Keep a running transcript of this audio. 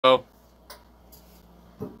go.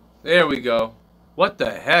 There we go. What the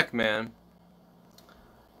heck, man?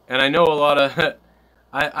 And I know a lot of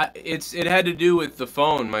it had to do with the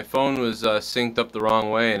phone. My phone was synced up the wrong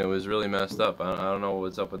way, and it was really messed up. I don't know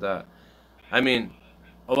what's up with that. I mean,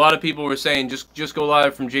 a lot of people were saying just go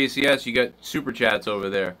live from JCS. You got super chats over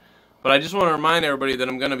there. But I just want to remind everybody that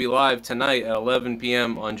I'm going to be live tonight at 11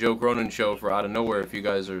 p.m. on Joe Cronin's show for Out of Nowhere if you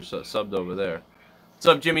guys are subbed over there. What's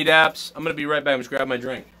up, Jimmy Daps? I'm going to be right back. I'm just grab my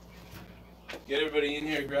drink. Get everybody in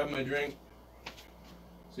here, grab my drink.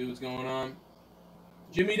 See what's going on.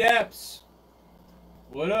 Jimmy Daps,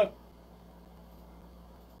 what up?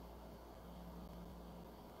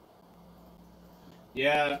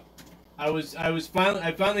 Yeah, I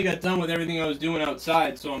finally got done with everything I was doing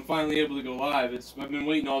outside, so I'm finally able to go live. I've been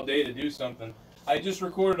waiting all day to do something. I just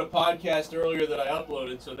recorded a podcast earlier that I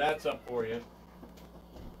uploaded, so that's up for you.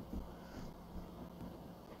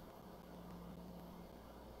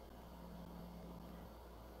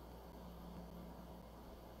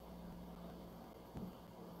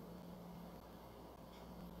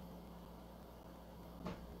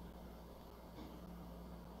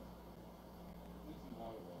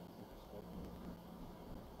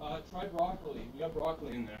 Try broccoli. We got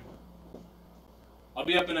broccoli in there. I'll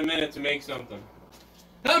be up in a minute to make something.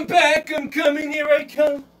 I'm back. I'm coming. Here I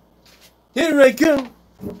come. Here I go.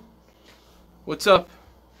 What's up?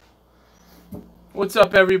 What's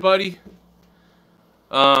up, everybody?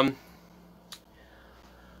 So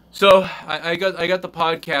I got the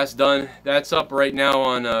podcast done. That's up right now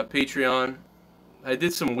on Patreon. I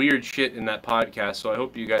did some weird shit in that podcast, so I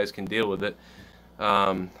hope you guys can deal with it.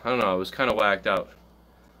 I don't know. I was kind of whacked out.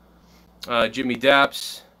 Jimmy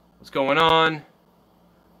Daps, what's going on?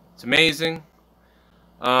 It's amazing.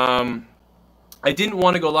 I didn't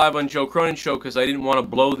want to go live on Joe Cronin's show because I didn't want to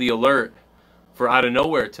blow the alert for Out of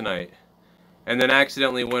Nowhere tonight. And then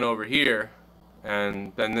accidentally went over here,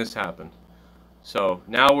 and then this happened. So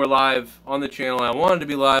now we're live on the channel I wanted to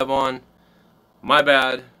be live on. My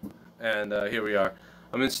bad. And here we are.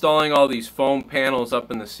 I'm installing all these foam panels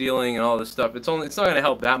up in the ceiling and all this stuff. It's not going to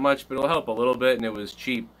help that much, but it'll help a little bit, and it was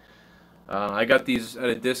cheap. I got these at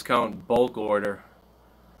a discount bulk order.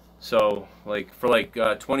 So, for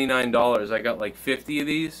 $29, I got like 50 of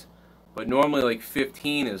these. But normally like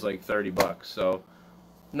 15 is like 30 bucks. So,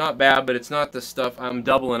 not bad, but it's not the stuff. I'm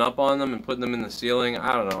doubling up on them and putting them in the ceiling.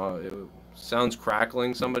 I don't know. It sounds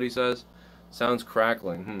crackling, somebody says. Sounds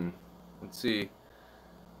crackling. Let's see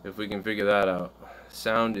if we can figure that out.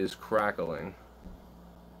 Sound is crackling.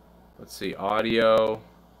 Let's see. Audio.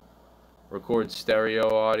 Record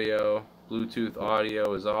stereo audio. Bluetooth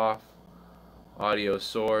audio is off. Audio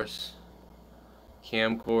source.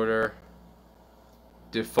 Camcorder.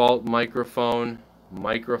 Default microphone.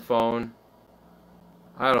 Microphone.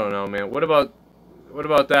 I don't know, man. What about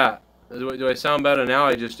that? Do I sound better now?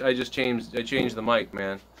 I changed the mic,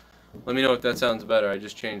 man. Let me know if that sounds better. I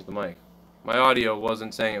just changed the mic. My audio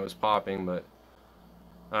wasn't saying it was popping, but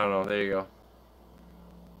I don't know. There you go.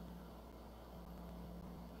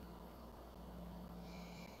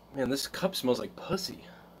 Man, this cup smells like pussy.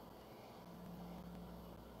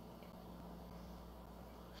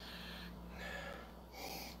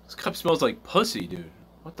 This cup smells like pussy, dude.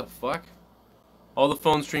 What the fuck? All the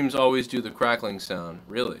phone streams always do the crackling sound.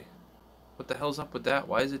 Really? What the hell's up with that?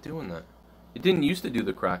 Why is it doing that? It didn't used to do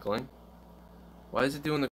the crackling. Why is it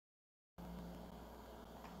doing the...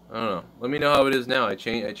 I don't know. Let me know how it is now. I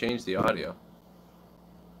changed the audio.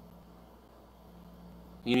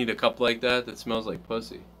 You need a cup like that smells like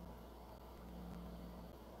pussy.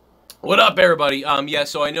 What up, everybody? Yeah,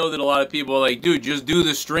 so I know that a lot of people are like, dude, just do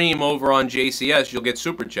the stream over on JCS. You'll get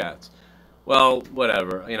super chats. Well,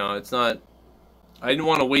 whatever. You know, it's not... I didn't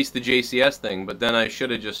want to waste the JCS thing, but then I should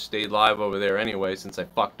have just stayed live over there anyway since I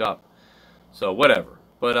fucked up. So, whatever.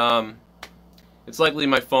 But, it's likely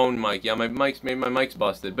my phone mic. Yeah, maybe my mic's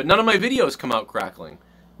busted. But none of my videos come out crackling.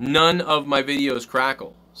 None of my videos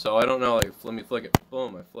crackle. So, I don't know. Like, let me flick it.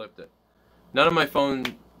 Boom, I flipped it. None of my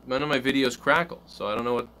videos crackle. So, I don't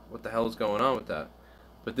know what the hell is going on with that.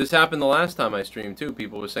 But this happened the last time I streamed, too.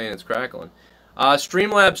 People were saying it's crackling.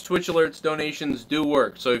 Streamlabs Twitch alerts donations do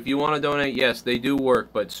work. So if you want to donate, yes, they do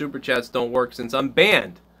work. But super chats don't work since I'm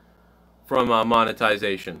banned from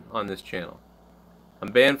monetization on this channel.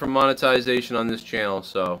 I'm banned from monetization on this channel,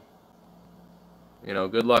 so, you know,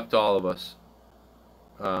 good luck to all of us.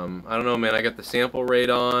 I don't know, man. I got the sample rate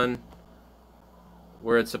on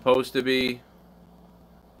where it's supposed to be.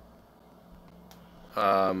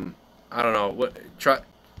 I don't know.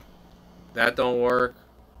 That don't work.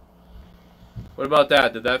 What about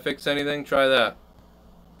that? Did that fix anything? Try that.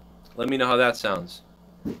 Let me know how that sounds.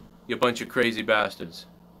 You bunch of crazy bastards.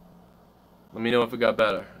 Let me know if it got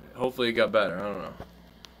better. Hopefully it got better. I don't know.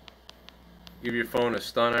 Give your phone a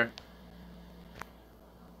stunner.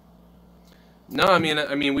 No, I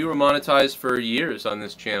mean, we were monetized for years on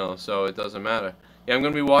this channel, so it doesn't matter. Yeah, I'm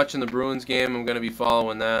gonna be watching the Bruins game. I'm gonna be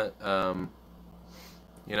following that.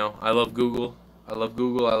 You know, I love Google. I love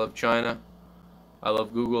Google. I love China. I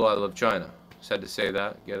love Google. I love China. Just had to say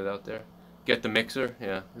that. Get it out there. Get the mixer.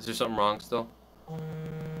 Yeah. Is there something wrong still?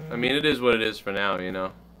 I mean, it is what it is for now. You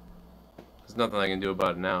know. There's nothing I can do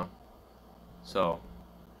about it now. So,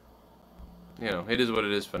 you know, it is what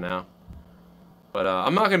it is for now. But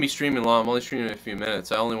I'm not going to be streaming long. I'm only streaming a few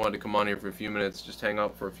minutes. I only wanted to come on here for a few minutes, just hang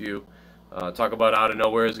out for a few. Talk about Out of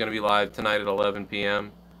Nowhere is going to be live tonight at 11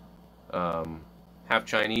 p.m. Half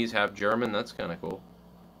Chinese, half German. That's kind of cool.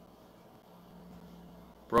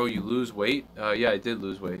 Bro, you lose weight? Yeah, I did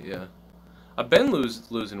lose weight, yeah. I've been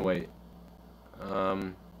losing weight.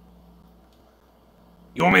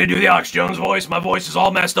 You want me to do the Alex Jones voice? My voice is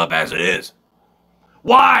all messed up as it is.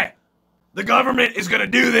 Why? The government is going to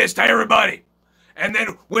do this to everybody. And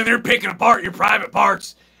then when they're picking apart your private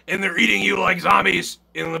parts and they're eating you like zombies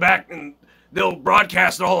in the back, and they'll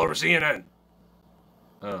broadcast it all over CNN.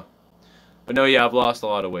 Oh. But no, yeah, I've lost a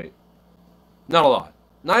lot of weight. Not a lot.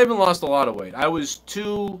 Not even lost a lot of weight. I was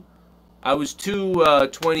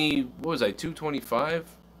 220, what was I,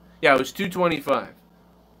 225? Yeah, I was 225.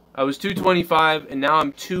 I was 225, and now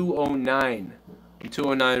I'm 209. I'm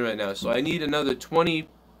 209 right now, so I need another 20,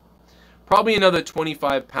 probably another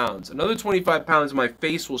 25 pounds. Another 25 pounds, my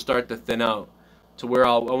face will start to thin out to where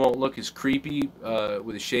I won't look as creepy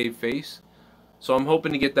with a shaved face. So I'm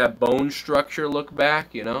hoping to get that bone structure look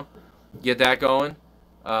back, you know, get that going.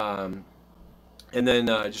 And then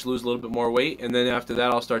just lose a little bit more weight. And then after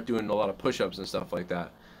that, I'll start doing a lot of push-ups and stuff like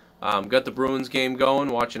that. Got the Bruins game going,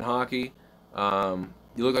 watching hockey.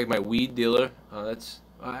 You look like my weed dealer.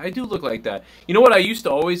 I do look like that. You know what I used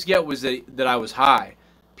to always get was that I was high.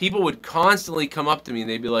 People would constantly come up to me and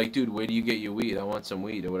they'd be like, dude, where do you get your weed? I want some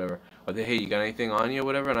weed or whatever. Or they, hey, you got anything on you or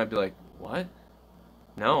whatever? And I'd be like, what?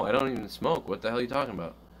 No, I don't even smoke. What the hell are you talking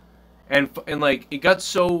about? And like, it got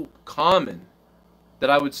so common that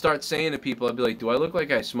I would start saying to people, I'd be like, do I look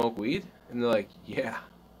like I smoke weed? And they're like, yeah.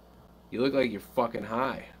 You look like you're fucking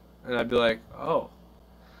high. And I'd be like, oh.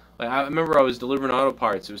 Like, I remember I was delivering auto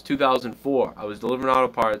parts. It was 2004. I was delivering auto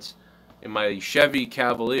parts in my Chevy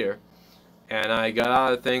Cavalier. And I got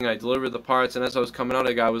out of the thing, I delivered the parts, and as I was coming out,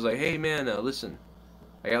 a guy was like, hey man, listen,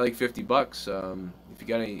 I got like 50 bucks. If you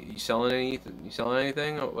got any, you selling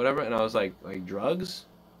anything or whatever? And I was like drugs?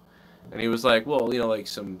 And he was like, well, you know, like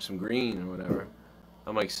some green or whatever.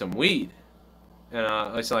 I'm like, some weed. And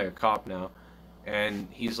I sound like a cop now. And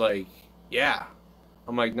he's like, yeah.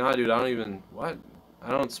 I'm like, nah, dude, I don't even, what?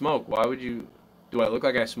 I don't smoke. Why would you, do I look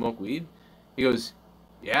like I smoke weed? He goes,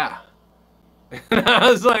 yeah. And I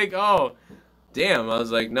was like, oh, damn. I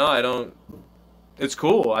was like, no, I don't, it's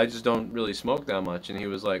cool. I just don't really smoke that much. And he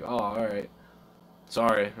was like, oh, all right.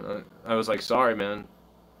 Sorry. I was like, sorry, man.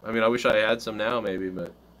 I mean, I wish I had some now maybe,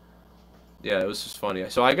 but yeah, it was just funny.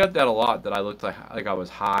 So I got that a lot, that I looked like I was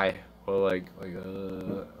high, or like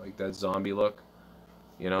that zombie look,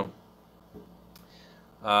 you know.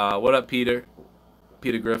 What up, Peter?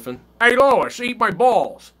 Peter Griffin. Hey, Lois, eat my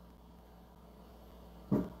balls.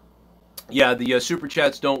 Yeah, the super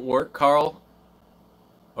chats don't work, Carl.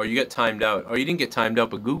 Or you got timed out. Or you didn't get timed out,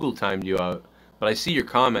 but Google timed you out. But I see your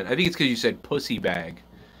comment. I think it's because you said pussy bag.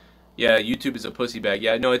 Yeah, YouTube is a pussy bag.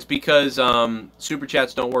 Yeah, no, it's because super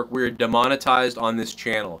chats don't work. We're demonetized on this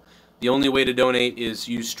channel. The only way to donate is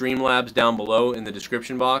use Streamlabs down below in the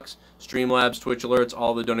description box. Streamlabs, Twitch alerts,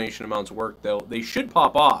 all the donation amounts work. They should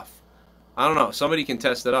pop off. I don't know. Somebody can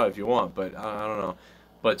test it out if you want, but I don't know.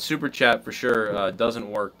 But super chat for sure doesn't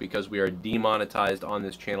work because we are demonetized on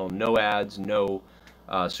this channel. No ads, no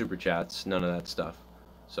super chats, none of that stuff.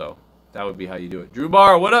 So that would be how you do it. Drew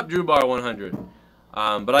Bar, what up, Drew Bar 100?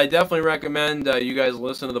 But I definitely recommend you guys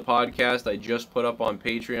listen to the podcast. I just put up on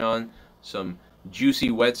Patreon some juicy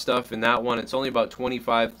wet stuff in that one. It's only about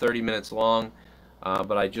 25-30 minutes long,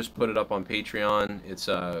 but I just put it up on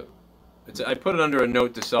Patreon. I put it under a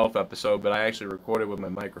note to self episode, but I actually recorded with my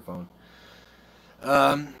microphone.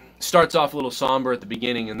 Starts off a little somber at the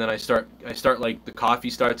beginning, and then I start like the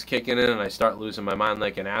coffee starts kicking in, and I start losing my mind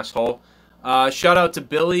like an asshole. Shout out to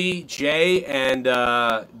Billy, Jay, and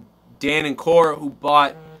Dan and Cora, who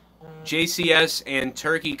bought JCS and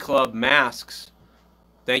Turkey Club masks.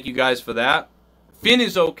 Thank you guys for that. Finn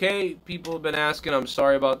is okay. People have been asking. I'm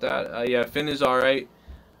sorry about that. Yeah, Finn is all right.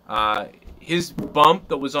 His bump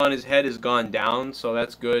that was on his head has gone down, so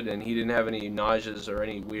that's good, and he didn't have any nausea or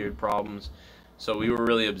any weird problems. So we were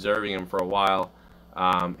really observing him for a while.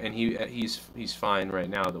 And he's fine right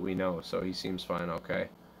now that we know, so he seems fine, okay.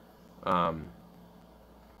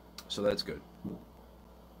 So that's good.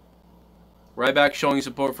 Ryback showing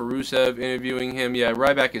support for Rusev, interviewing him. Yeah,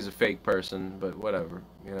 Ryback is a fake person, but whatever,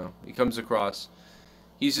 you know. He comes across,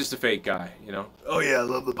 he's just a fake guy, you know. Oh yeah, I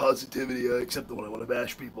love the positivity, except when I want to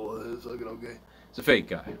bash people. It's fucking okay. It's a fake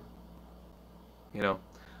guy, you know.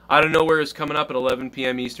 Out of Nowhere is coming up at 11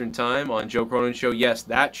 p.m. Eastern Time on Joe Cronin Show. Yes,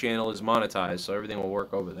 that channel is monetized, so everything will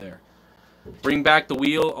work over there. Bring Back the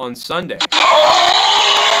Wheel on Sunday.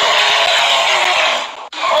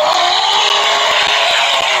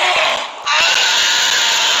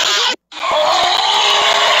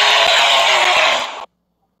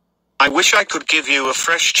 I wish I could give you a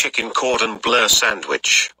fresh chicken cordon bleu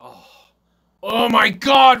sandwich. Oh my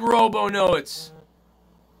God, Robo, no, it's...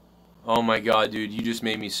 Oh my God, dude, you just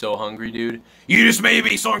made me so hungry, dude. You just made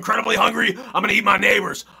me so incredibly hungry. I'm gonna eat my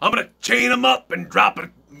neighbors. I'm gonna chain them up and drop a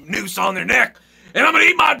noose on their neck. And I'm gonna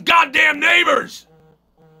eat my goddamn neighbors!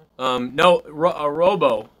 No,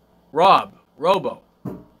 Robo.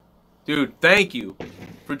 Dude, thank you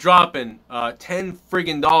for dropping $10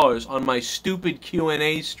 friggin' on my stupid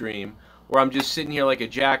Q&A stream where I'm just sitting here like a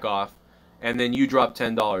jack-off. And then you drop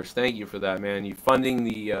 $10. Thank you for that, man. You funding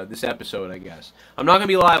the this episode, I guess. I'm not gonna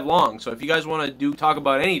be live long, so if you guys want to talk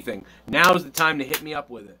about anything, now's the time to hit me up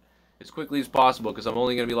with it as quickly as possible, because I'm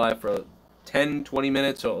only gonna be live for 10, 20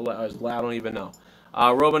 minutes, so I don't even know.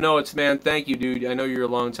 Robo, no, it's man. Thank you, dude. I know you're a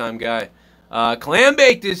long time guy. Clam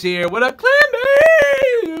Baked is here. What up, Clam Baked?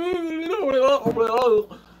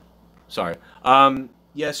 Sorry.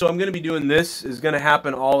 Yeah, so I'm gonna be doing this. Is gonna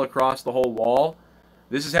happen all across the whole wall.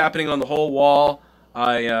 This is happening on the whole wall.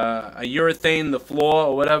 I urethane the floor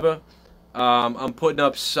or whatever. I'm putting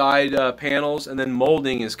up side panels, and then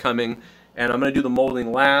molding is coming. And I'm going to do the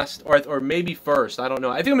molding last, or maybe first. I don't know.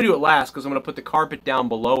 I think I'm going to do it last because I'm going to put the carpet down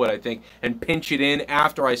below it, I think, and pinch it in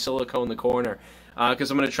after I silicone the corner.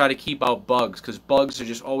 Because I'm going to try to keep out bugs, because bugs are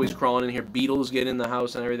just always crawling in here. Beetles get in the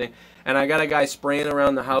house and everything. And I got a guy spraying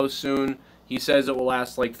around the house soon. He says it will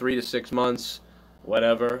last like 3 to 6 months,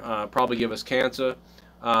 whatever. Probably give us cancer.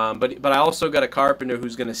 But I also got a carpenter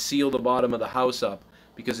who's going to seal the bottom of the house up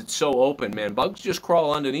because it's so open, man. Bugs just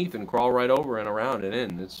crawl underneath and crawl right over and around and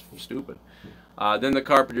in. It's stupid. Then the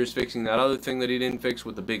carpenter's fixing that other thing that he didn't fix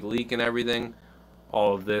with the big leak and everything.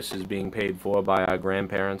 All of this is being paid for by our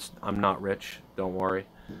grandparents. I'm not rich, don't worry.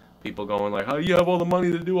 People going like, how do you have all the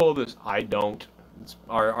money to do all this? I don't.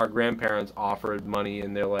 Our grandparents offered money,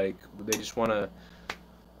 and they're like, they just want to...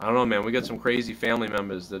 I don't know, man. We got some crazy family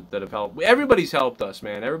members that have helped. Everybody's helped us,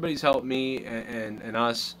 man. Everybody's helped me and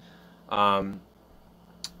us.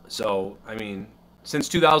 So, I mean, since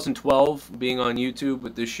 2012, being on YouTube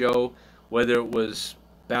with this show, whether it was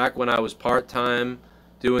back when I was part-time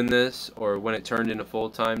doing this or when it turned into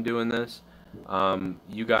full-time doing this,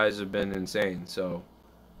 you guys have been insane. So,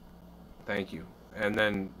 thank you. And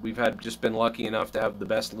then we've just been lucky enough to have the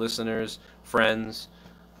best listeners, friends,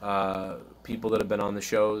 people that have been on the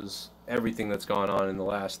shows, everything that's gone on in the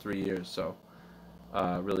last 3 years, so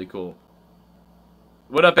really cool.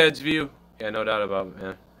 What up, Ed's View? Yeah, no doubt about it,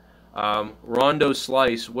 man. Rondo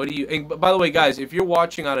Slice, what do you... And by the way, guys, if you're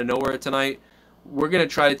watching Out of Nowhere tonight, we're going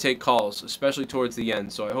to try to take calls, especially towards the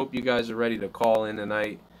end, so I hope you guys are ready to call in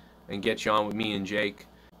tonight and get you on with me and Jake.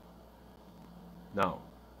 No,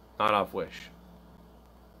 not off Wish.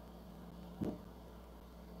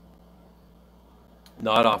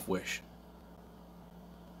 Not off Wish.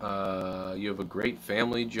 You have a great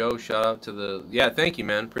family, Joe. Shout out to the... Yeah, thank you,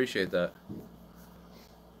 man. Appreciate that.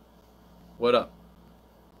 What up?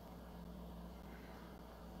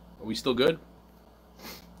 Are we still good?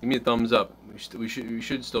 Give me a thumbs up. We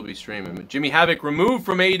should still be streaming. Jimmy Havoc removed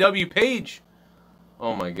from AEW page.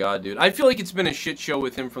 Oh my God, dude. I feel like it's been a shit show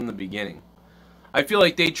with him from the beginning. I feel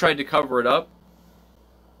like they tried to cover it up.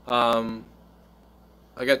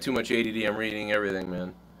 I got too much ADD. I'm reading everything,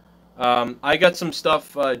 man. I got some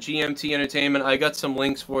stuff, GMT Entertainment. I got some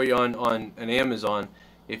links for you on Amazon.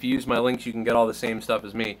 If you use my links, you can get all the same stuff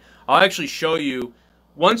as me. I'll actually show you,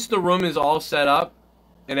 once the room is all set up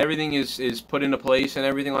and everything is put into place and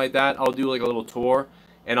everything like that, I'll do like a little tour,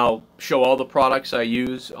 and I'll show all the products I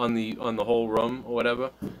use on the whole room or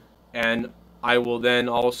whatever. And I will then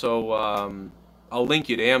also, I'll link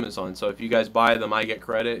you to Amazon. So if you guys buy them, I get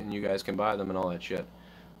credit, and you guys can buy them and all that shit.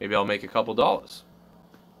 Maybe I'll make a couple dollars.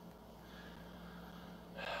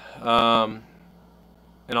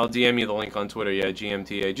 And I'll DM you the link on Twitter, yeah,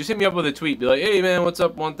 GMTA. Just hit me up with a tweet. Be like, hey, man, what's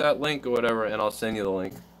up? Want that link or whatever, and I'll send you the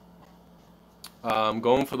link.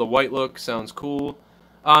 Going for the white look. Sounds cool.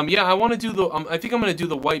 Yeah, I want to do the. I think I'm gonna do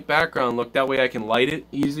the white background look. That way I can light it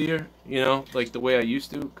easier. You know, like the way I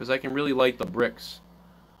used to, because I can really light the bricks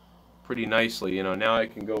pretty nicely. You know, now I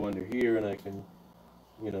can go under here and I can,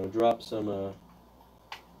 you know, drop some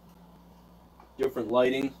different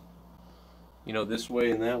lighting. You know, this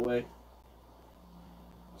way and that way.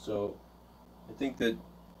 So I think that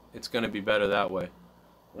it's gonna be better that way.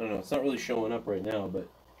 I don't know. It's not really showing up right now, but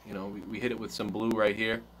you know, we hit it with some blue right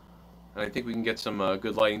here. And I think we can get some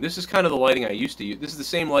good lighting. This is kind of the lighting I used to use. This is the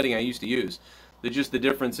same lighting I used to use. Just the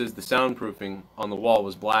difference is the soundproofing on the wall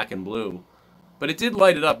was black and blue. But it did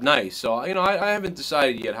light it up nice. So, you know, I haven't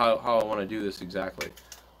decided yet how I want to do this exactly.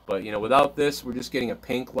 But, you know, without this, we're just getting a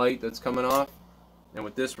pink light that's coming off. And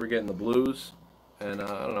with this, we're getting the blues. And,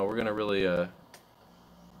 I don't know, we're going to really, I'm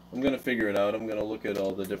going to figure it out. I'm going to look at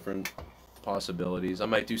all the different possibilities. I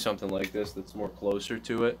might do something like this that's more closer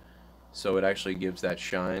to it. So it actually gives that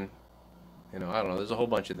shine. You know, I don't know. There's a whole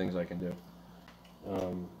bunch of things I can do.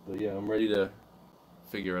 But yeah, I'm ready to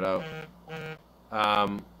figure it out.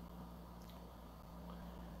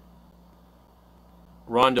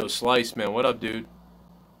 Rondo Slice, man. What up, dude?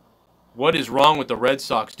 What is wrong with the Red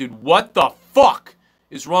Sox? Dude, what the fuck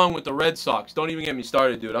is wrong with the Red Sox? Don't even get me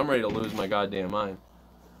started, dude. I'm ready to lose my goddamn mind.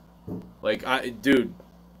 Like, dude.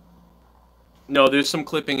 No, there's some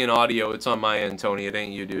clipping in audio. It's on my end, Tony. It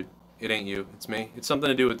ain't you, dude. It ain't you. It's me. It's something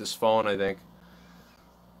to do with this phone, I think.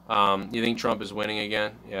 You think Trump is winning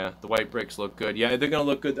again? Yeah, the white bricks look good. Yeah, they're going to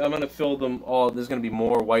look good. I'm going to fill them all. There's going to be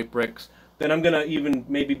more white bricks. Then I'm going to even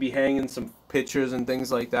maybe be hanging some pictures and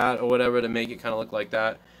things like that or whatever to make it kind of look like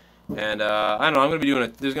that. And I don't know. I'm going to be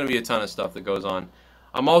doing there's going to be a ton of stuff that goes on.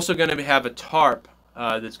 I'm also going to have a tarp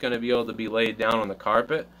that's going to be able to be laid down on the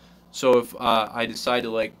carpet. So if I decide to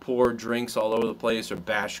like pour drinks all over the place or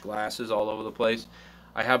bash glasses all over the place,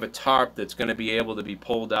 I have a tarp that's going to be able to be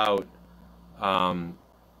pulled out and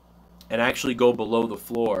actually go below the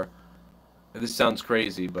floor. This sounds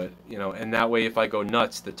crazy, but, you know, and that way if I go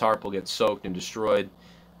nuts, the tarp will get soaked and destroyed.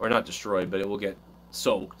 Or not destroyed, but it will get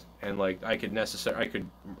soaked. And, like, I can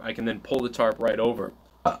then pull the tarp right over,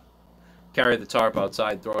 carry the tarp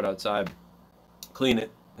outside, throw it outside, clean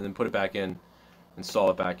it, and then put it back in,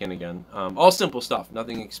 install it back in again. All simple stuff.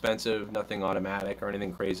 Nothing expensive, nothing automatic or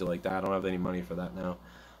anything crazy like that. I don't have any money for that now.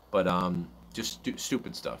 But just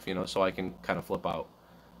stupid stuff, you know, so I can kind of flip out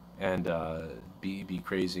and be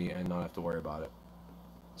crazy and not have to worry about it.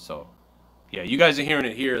 So, yeah, you guys are hearing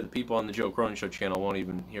it here. The people on the Joe Cronin Show channel won't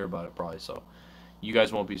even hear about it probably. So, you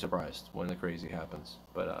guys won't be surprised when the crazy happens.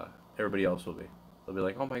 But everybody else will be. They'll be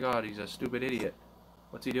like, oh my God, he's a stupid idiot.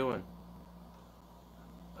 What's he doing?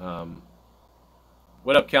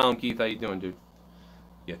 What up, Callum Keith? How you doing, dude?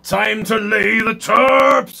 Yeah, time to lay the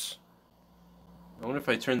tarps! I wonder if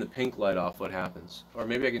I turn the pink light off, what happens? Or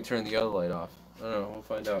maybe I can turn the other light off. I don't know, we'll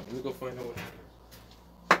find out. Let me go find out what happens.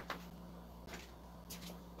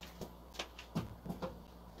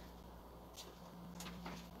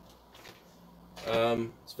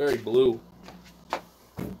 It's very blue. I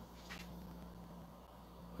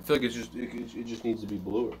feel like it just needs to be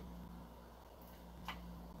bluer.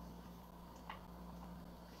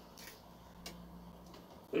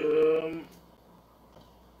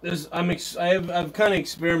 I'm kind of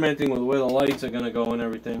experimenting with where the lights are gonna go and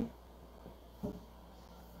everything.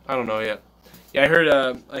 I don't know yet. Yeah, I heard.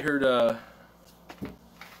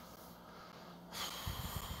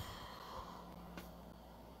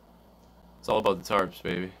 It's all about the tarps,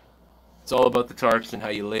 baby. It's all about the tarps and how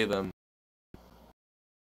you lay them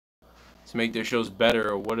to make their shows better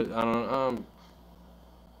or what. I don't know.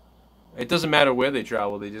 It doesn't matter where they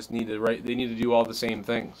travel. They just need to write. They need to do all the same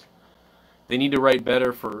things. They need to write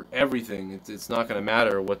better for everything. It's not going to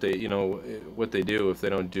matter what they what they do if they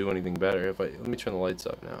don't do anything better. Let me turn the lights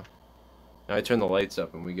up now. Now I turn the lights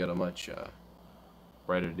up and we get a much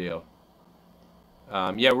brighter deal.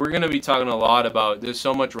 Yeah, we're going to be talking a lot about. There's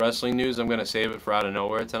so much wrestling news. I'm going to save it for out of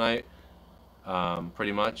nowhere tonight.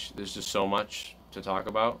 Pretty much. There's just so much to talk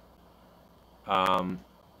about.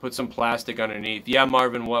 Put some plastic underneath. Yeah,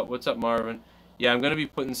 Marvin. What's up, Marvin? Yeah, I'm going to be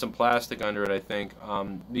putting some plastic under it, I think.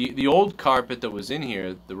 The old carpet that was in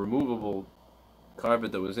here, the removable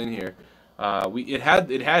carpet that was in here, it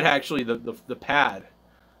had actually the pad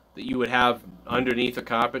that you would have underneath a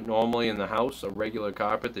carpet normally in the house, a regular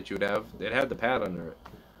carpet that you would have. It had the pad under it.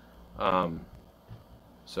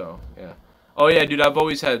 So, yeah. Oh, yeah, dude,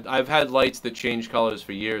 I've had lights that change colors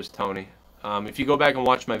for years, Tony. If you go back and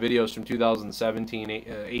watch my videos from 2017,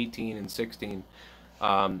 18, and 16,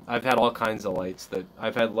 I've had all kinds of lights.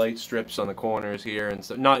 I've had light strips on the corners here, and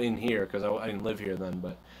so, not in here because I didn't live here then.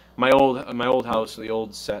 But my old house, the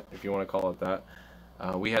old set, if you want to call it that,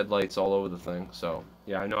 We had lights all over the thing. So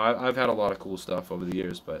yeah, I know I've had a lot of cool stuff over the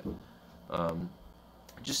years, but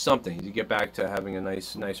just something to get back to having a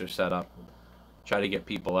nicer setup. Try to get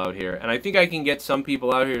people out here, and I think I can get some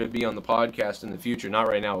people out here to be on the podcast in the future. Not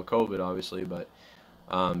right now with COVID, obviously, but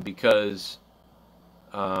because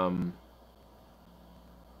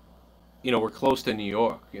you know, we're close to New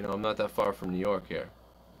York. You know, I'm not that far from New York here.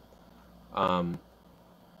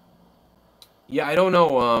 Yeah, I don't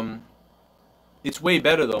know. It's way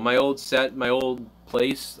better though. My old set, my old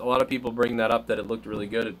place. A lot of people bring that up, that it looked really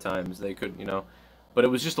good at times. They could, you know. But it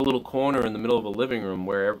was just a little corner in the middle of a living room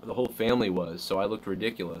where the whole family was, so I looked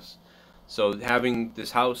ridiculous. So having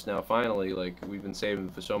this house now, finally, like we've been saving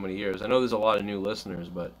for so many years. I know there's a lot of new listeners,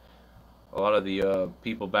 but a lot of the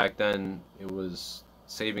people back then, it was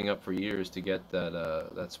saving up for years to get that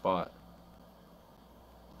that spot.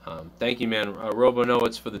 Thank you, man. Robo, no,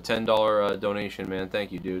 it's for the $10 donation, man.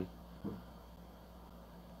 Thank you, dude.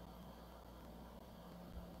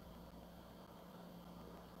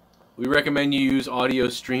 We recommend you use audio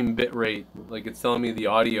stream bitrate. Like, it's telling me the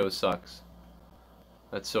audio sucks.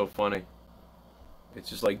 That's so funny. It's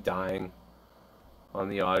just like dying on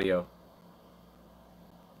the audio.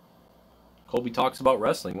 Colby talks about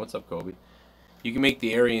wrestling. What's up, Colby? You can make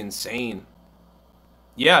the area insane.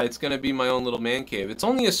 Yeah, it's gonna be my own little man cave. It's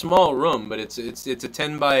only a small room, but it's a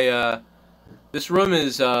 10 by. This room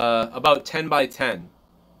is about 10 by 10.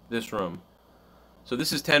 This room. So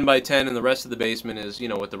this is 10 by 10, and the rest of the basement is, you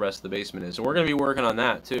know, what the rest of the basement is. And we're gonna be working on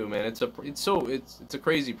that too, man. It's a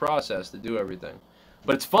crazy process to do everything,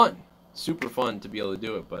 but it's fun, super fun to be able to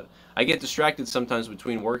do it. But I get distracted sometimes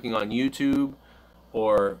between working on YouTube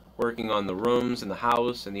or working on the rooms and the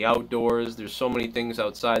house and the outdoors. There's so many things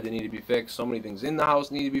outside that need to be fixed. So many things in the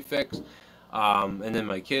house need to be fixed. And then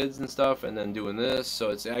my kids and stuff, and then doing this.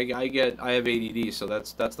 So it's I have ADD, so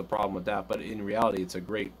that's the problem with that. But in reality, it's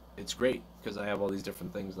great because I have all these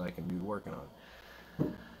different things that I can be working on.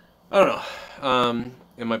 I don't know.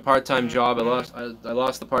 In my part-time job, I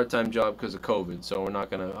lost the part-time job because of COVID. So I'm not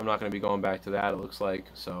gonna be going back to that. It looks like,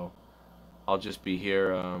 so I'll just be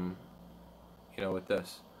here, you know, with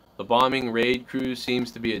this. The bombing raid crew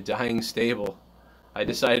seems to be a dying stable. I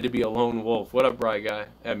decided to be a lone wolf. What up, Bry guy?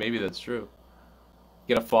 Yeah, maybe that's true.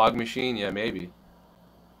 Get a fog machine? Yeah, maybe.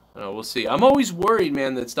 I don't know, we'll see. I'm always worried,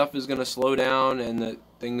 man, that stuff is going to slow down and that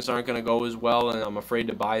things aren't going to go as well, and I'm afraid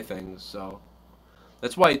to buy things. So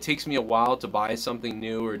that's why it takes me a while to buy something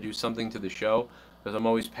new or do something to the show, because I'm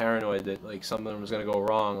always paranoid that like something was going to go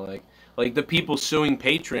wrong. Like the people suing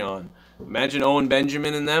Patreon. Imagine Owen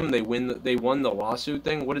Benjamin and them. They won the lawsuit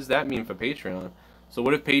thing. What does that mean for Patreon? So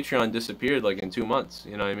what if Patreon disappeared like in 2 months?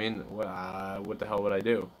 You know what I mean? What the hell would I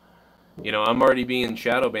do? You know, I'm already being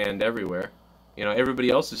shadow banned everywhere. You know, everybody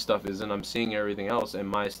else's stuff isn't. I'm seeing everything else, and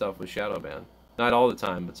my stuff was shadow banned. Not all the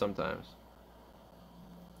time, but sometimes.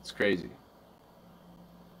 It's crazy.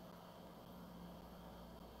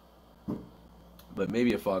 But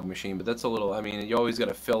maybe a fog machine, but that's a little, I mean, you always got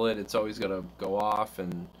to fill it. It's always got to go off,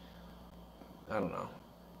 and I don't know.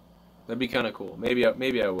 That'd be kind of cool. Maybe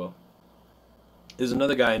I will. There's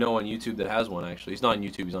another guy I know on YouTube that has one, actually. He's not on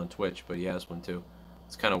YouTube, he's on Twitch, but he has one too.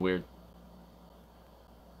 It's kind of weird.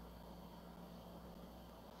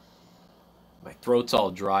 My throat's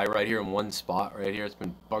all dry right here in one spot right here. It's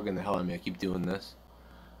been bugging the hell out of me. I keep doing this.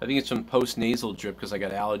 I think it's from post-nasal drip because I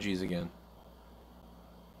got allergies again.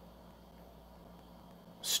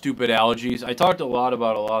 Stupid allergies. I talked a lot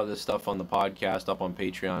about a lot of this stuff on the podcast up on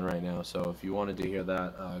Patreon right now, so if you wanted to hear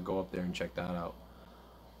that, go up there and check that out.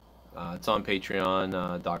 It's on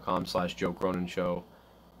patreon.com/Joe Cronin Show.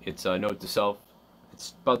 It's Note to Self.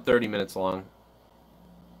 It's about 30 minutes long.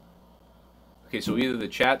 Okay, so either the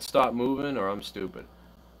chat stopped moving or I'm stupid.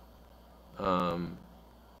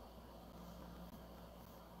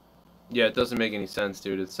 Yeah, it doesn't make any sense,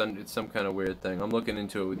 dude. It's some kind of weird thing. I'm looking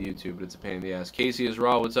into it with YouTube, but it's a pain in the ass. Casey is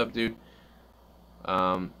raw. What's up, dude?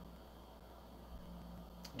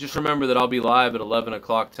 Just remember that I'll be live at 11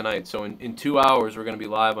 o'clock tonight. So in 2 hours, we're going to be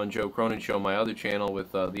live on Joe Cronin Show, my other channel,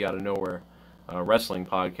 with the Out of Nowhere wrestling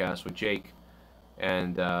podcast with Jake.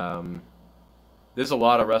 And there's a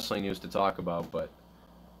lot of wrestling news to talk about, but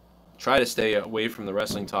try to stay away from the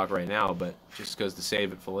wrestling talk right now, but just because to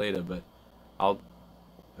save it for later. But I'll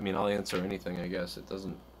answer anything, I guess. It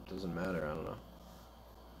doesn't matter. I don't know.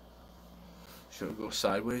 Should I go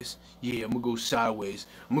sideways? Yeah, I'm gonna go sideways.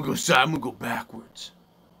 I'm gonna go backwards.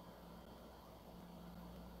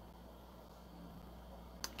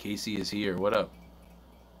 Casey is here. What up?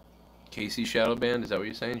 Casey shadow banned? Is that what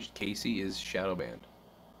you're saying? Casey is shadow banned.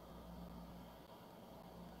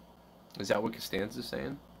 Is that what Costanza's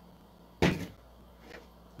saying?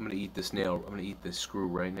 I'm gonna eat this nail. I'm gonna eat this screw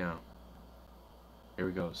right now. Here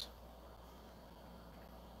it goes.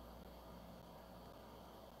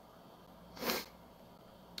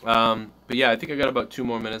 But yeah, I think I got about 2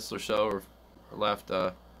 more minutes or so or left.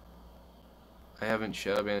 I haven't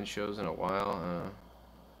shadow banned shows in a while.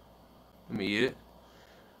 Let me eat it.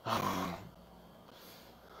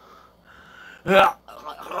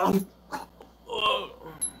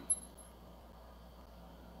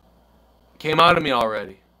 Came out of me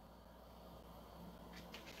already.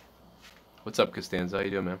 What's up, Costanza? How you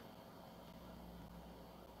doing,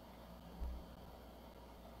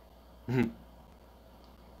 man?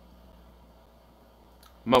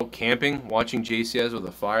 I'm out camping, watching JCS with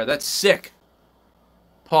a fire. That's sick.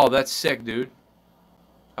 Paul, that's sick, dude.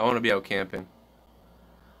 I want to be out camping.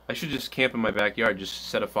 I should just camp in my backyard. Just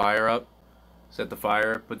set a fire up. Set the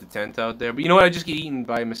fire, put the tent out there. But you know what? I just get eaten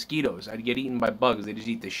by mosquitoes. I'd get eaten by bugs. They just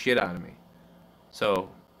eat the shit out of me. So,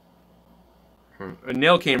 a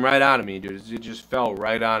nail came right out of me, dude. It just fell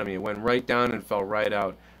right out of me. It went right down and fell right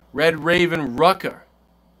out. Red Raven Rucker.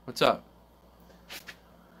 What's up?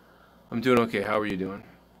 I'm doing okay. How are you doing?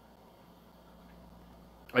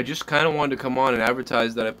 I just kind of wanted to come on and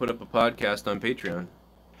advertise that I put up a podcast on Patreon.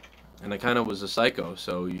 And I kind of was a psycho,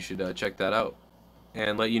 so you should check that out.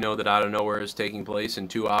 And let you know that Out of Nowhere is taking place in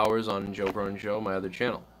 2 hours on Joe Cronin Show, my other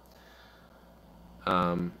channel.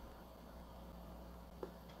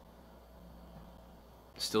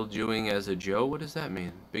 Still Jewing as a Joe? What does that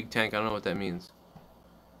mean? Big Tank, I don't know what that means.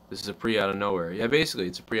 This is a pre Out of Nowhere. Yeah, basically,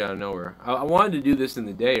 it's a pre Out of Nowhere. I wanted to do this in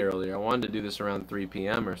the day earlier. I wanted to do this around 3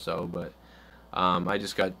 p.m. or so, but I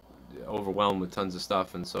just got overwhelmed with tons of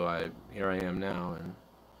stuff, and so here I am now, and,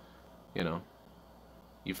 you know.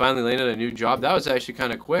 You finally landed a new job? That was actually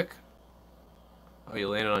kind of quick. Oh, you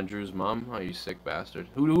landed on Drew's mom? Oh, you sick bastard.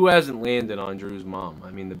 Who hasn't landed on Drew's mom?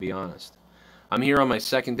 I mean, to be honest. I'm here on my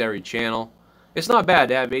secondary channel. It's not bad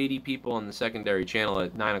to have 80 people on the secondary channel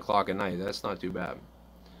at 9 o'clock at night. That's not too bad.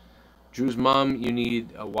 Drew's mom, you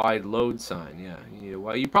need a wide load sign. Yeah,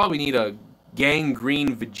 you probably need a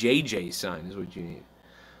gangrene vajayjay sign is what you need.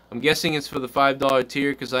 I'm guessing it's for the $5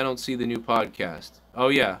 tier because I don't see the new podcast. Oh,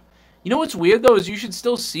 yeah. You know what's weird, though, is you should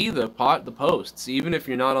still see the posts. Even if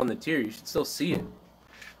you're not on the tier, you should still see it.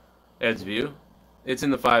 Ed's View. It's in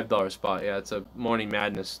the $5 spot. Yeah, it's a Morning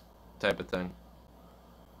Madness type of thing.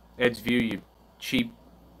 Ed's View, you cheap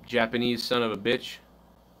Japanese son of a bitch.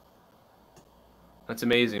 That's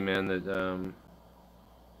amazing, man, that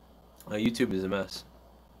YouTube is a mess.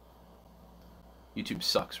 YouTube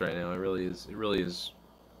sucks right now. It really is. It really is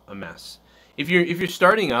a mess. If you're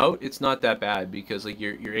starting out, it's not that bad because like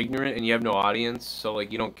you're ignorant and you have no audience, so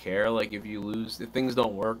like you don't care. Like if you lose, if things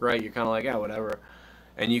don't work right, you're kind of like, ah, whatever,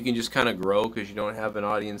 and you can just kind of grow because you don't have an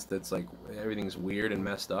audience that's like everything's weird and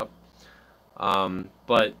messed up.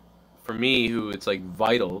 But for me, who it's like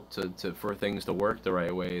vital for things to work the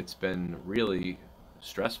right way, it's been really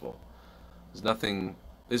stressful.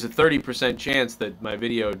 There's a 30% chance that my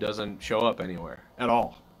video doesn't show up anywhere at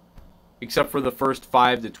all. Except for the first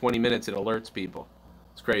 5 to 20 minutes it alerts people.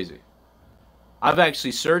 It's crazy. I've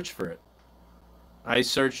actually searched for it. I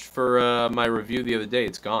searched for my review the other day.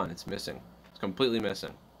 It's gone. It's missing. It's completely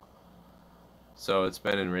missing. So it's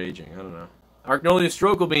been enraging. I don't know. Arknolia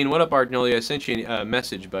Strokelbean. What up, Arknolia? I sent you a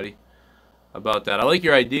message, buddy, about that. I like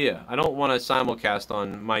your idea. I don't want to simulcast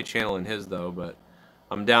on my channel and his, though, but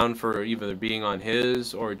I'm down for either being on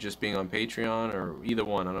his or just being on Patreon or either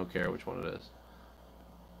one. I don't care which one it is.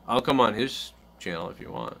 I'll come on his channel if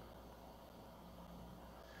you want.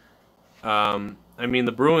 I mean,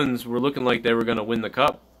 the Bruins were looking like they were going to win the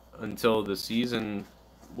cup until the season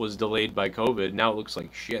was delayed by COVID. Now it looks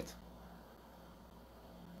like shit.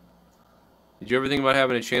 Did you ever think about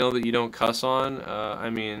having a channel that you don't cuss on? I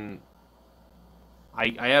mean,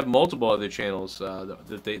 I have multiple other channels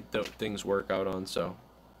that things work out on, so.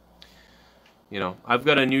 You know, I've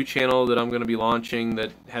got a new channel that I'm going to be launching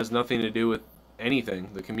that has nothing to do with anything.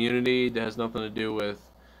 The community has nothing to do with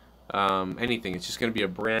anything. It's just going to be a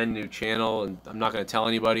brand new channel, and I'm not going to tell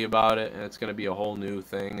anybody about it, and it's going to be a whole new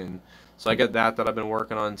thing. And so I got that I've been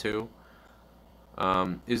working on too.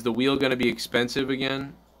 Is the wheel going to be expensive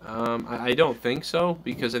again? I don't think so,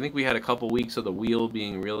 because I think we had a couple weeks of the wheel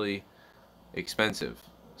being really expensive.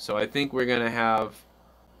 So I think we're going to have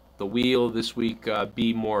the wheel this week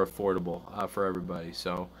be more affordable for everybody.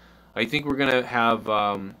 So I think we're going to have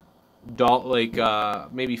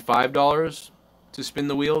maybe $5 to spin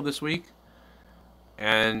the wheel this week,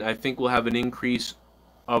 and I think we'll have an increase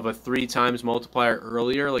of a 3 times multiplier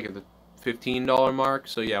earlier, like at the $15 mark.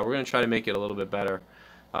 So yeah, we're gonna try to make it a little bit better,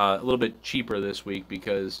 a little bit cheaper this week,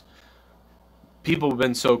 because people have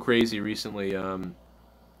been so crazy recently.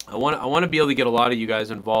 I want to be able to get a lot of you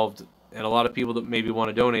guys involved, and a lot of people that maybe want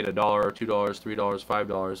to donate $1 or $2, $3,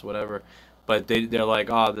 $5, whatever. But they're like,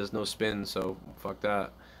 oh, there's no spin, so fuck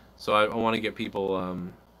that. So I want to get people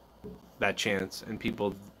that chance, and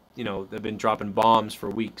people, you know, they've been dropping bombs for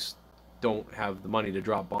weeks, don't have the money to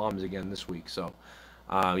drop bombs again this week. So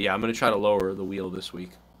yeah, I'm gonna try to lower the wheel this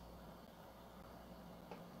week.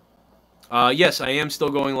 Yes, I am still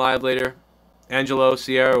going live later. Angelo,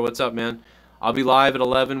 Sierra, what's up, man? I'll be live at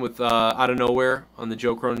 11 with Out of Nowhere on the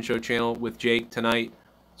Joe Cronin Show channel with Jake tonight.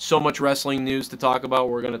 So much wrestling news to talk about.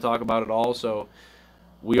 We're going to talk about it all. So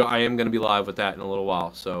I am going to be live with that in a little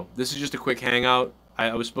while. So this is just a quick hangout.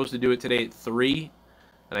 I was supposed to do it today at 3,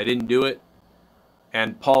 and I didn't do it.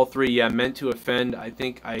 And Paul 3, yeah, meant to offend. I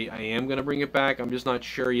think I am going to bring it back. I'm just not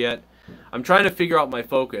sure yet. I'm trying to figure out my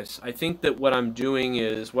focus. I think that what I'm doing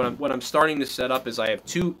is, what I'm starting to set up is I have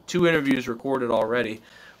two interviews recorded already.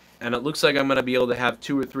 And it looks like I'm going to be able to have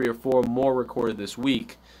 2 or 3 or 4 more recorded this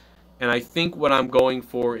week. And I think what I'm going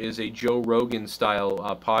for is a Joe Rogan style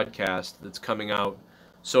podcast that's coming out.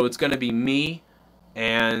 So it's going to be me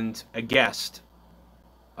and a guest.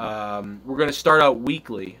 We're going to start out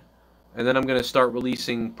weekly. And then I'm going to start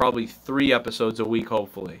releasing probably 3 episodes a week,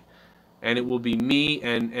 hopefully. And it will be me,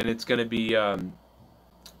 and it's going to be...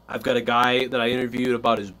 I've got a guy that I interviewed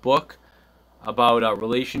about his book, about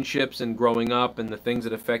relationships and growing up and the things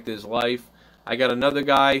that affect his life. I got another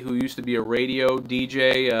guy who used to be a radio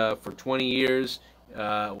DJ for 20 years.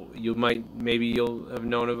 Maybe you'll have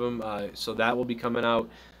known of him. So that will be coming out.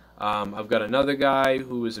 I've got another guy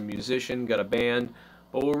who is a musician, got a band.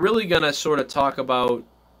 But we're really going to sort of talk about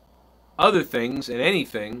other things and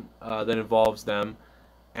anything that involves them.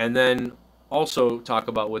 And then also talk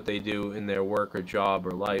about what they do in their work or job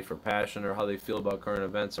or life or passion or how they feel about current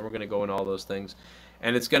events. And we're going to go into all those things.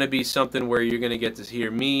 And it's going to be something where you're going to get to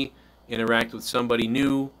hear me interact with somebody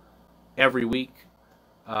new every week.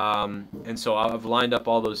 And so I've lined up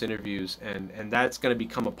all those interviews, and that's going to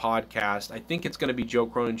become a podcast. I think it's going to be Joe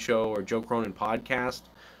Cronin Show or Joe Cronin Podcast.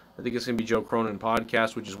 I think it's going to be Joe Cronin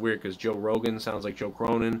Podcast, which is weird because Joe Rogan sounds like Joe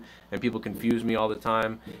Cronin, and people confuse me all the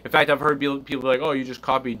time. In fact, I've heard people like, oh, you just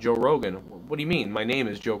copied Joe Rogan. What do you mean? My name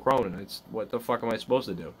is Joe Cronin. It's what the fuck am I supposed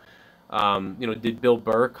to do? You know, did Bill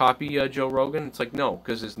Burr copy Joe Rogan? It's like, no,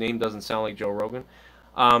 because his name doesn't sound like Joe Rogan.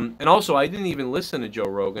 And also, I didn't even listen to Joe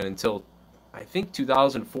Rogan until I think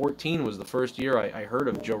 2014 was the first year I heard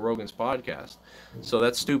of Joe Rogan's podcast. So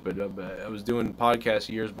that's stupid. I was doing podcasts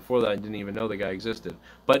years before that. I didn't even know the guy existed.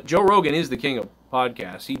 But Joe Rogan is the king of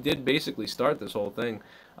podcasts. He did basically start this whole thing,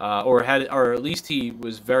 or at least he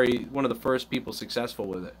was one of the first people successful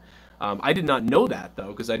with it. I did not know that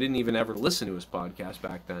though, because I didn't even ever listen to his podcast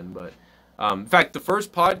back then. But in fact, the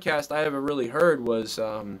first podcast I ever really heard was.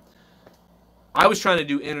 I was trying to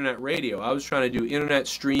do internet radio. I was trying to do internet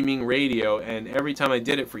streaming radio, and every time I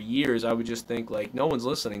did it for years, I would just think, like, no one's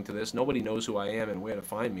listening to this. Nobody knows who I am and where to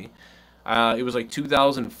find me. It was like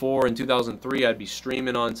 2004 and 2003. I'd be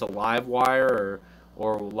streaming onto Livewire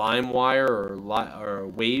or LimeWire or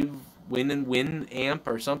Wave Winamp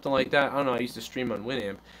or something like that. I don't know. I used to stream on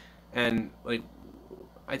Winamp, and like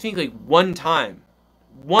I think like one time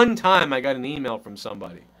I got an email from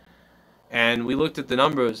somebody, and we looked at the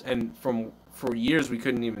numbers, and for years we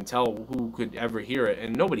couldn't even tell who could ever hear it,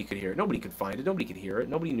 and nobody could hear it, nobody could find it, nobody could hear it,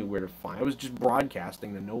 nobody knew where to find it. I was just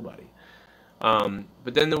broadcasting to nobody.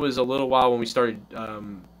 But then there was a little while when we started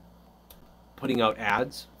putting out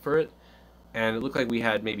ads for it, and it looked like we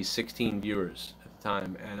had maybe 16 viewers at the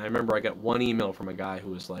time. And I remember I got one email from a guy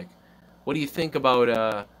who was like, what do you think about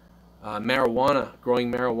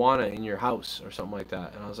growing marijuana in your house or something like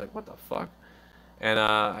that? And I was like, what the fuck? And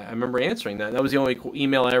I remember answering that. That was the only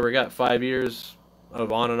email I ever got. 5 years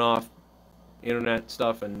of on and off internet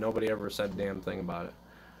stuff, and nobody ever said a damn thing about it.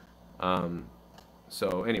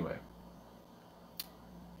 So anyway,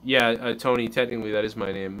 yeah, Tony. Technically, that is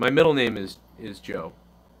my name. My middle name is Joe.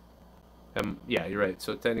 Yeah, you're right.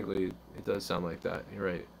 So technically, it does sound like that. You're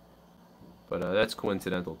right. But that's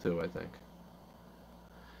coincidental too, I think.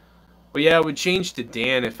 But yeah, I would change to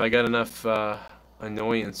Dan if I got enough.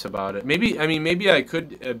 Annoyance about it. Maybe I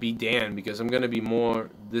could be Dan, because I'm gonna be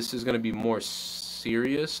more. This is gonna be more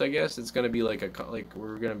serious, I guess. It's gonna be like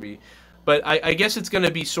we're gonna be, but I guess it's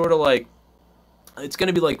gonna be sort of like, it's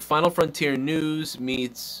gonna be like Final Frontier News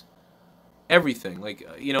meets everything. Like,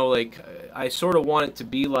 you know, like I sort of want it to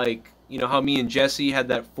be like, you know, how me and Jesse had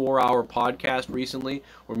that 4-hour podcast recently,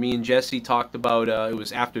 where me and Jesse talked about it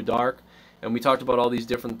was After Dark, and we talked about all these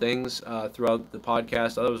different things throughout the podcast. I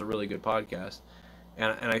thought it was a really good podcast.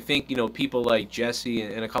 And I think, you know, people like Jesse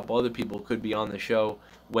and a couple other people could be on the show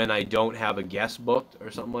when I don't have a guest booked or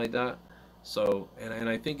something like that. So, and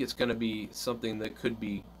I think it's going to be something that could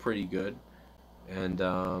be pretty good. And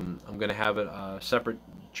I'm going to have a separate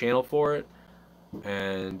channel for it.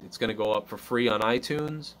 And it's going to go up for free on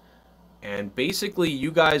iTunes. And basically,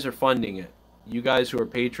 you guys are funding it. You guys who are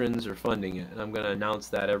patrons are funding it. And I'm going to announce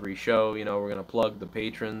that every show. You know, we're going to plug the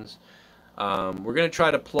patrons. We're going to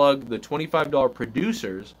try to plug the $25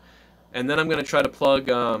 producers. And then I'm going to try to plug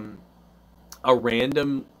a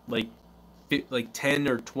random, like 10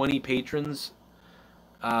 or 20 patrons,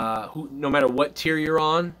 who, no matter what tier you're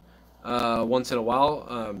on, once in a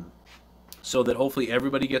while, so that hopefully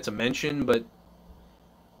everybody gets a mention. But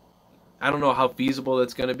I don't know how feasible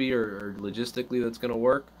that's going to be, or logistically that's going to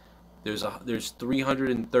work. There's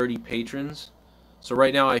 330 patrons, so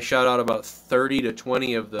right now I shout out about 30 to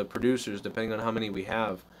 20 of the producers, depending on how many we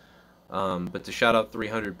have. But to shout out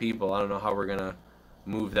 300 people, I don't know how we're going to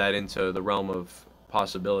move that into the realm of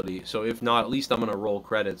possibility. So if not, at least I'm going to roll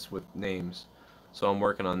credits with names. So I'm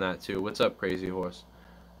working on that too. What's up, Crazy Horse?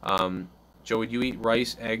 Joe, would you eat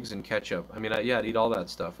rice, eggs, and ketchup? I mean, yeah, I'd eat all that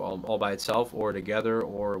stuff, all by itself, or together,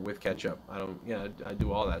 or with ketchup. I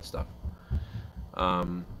do all that stuff.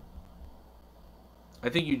 I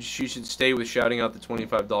think you should stay with shouting out the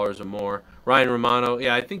 $25 or more. Ryan Romano,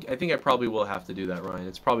 yeah, I think I probably will have to do that, Ryan.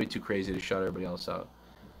 It's probably too crazy to shout everybody else out.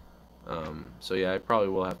 So yeah, I probably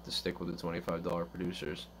will have to stick with the $25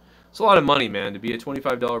 producers. It's a lot of money, man. To be a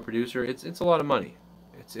 $25 producer, it's a lot of money.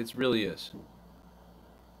 It really is.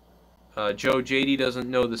 Joe, JD doesn't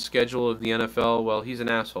know the schedule of the NFL. Well, he's an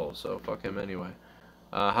asshole, so fuck him anyway.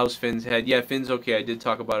 How's Finn's head? Yeah, Finn's okay. I did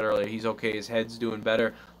talk about it earlier. He's okay. His head's doing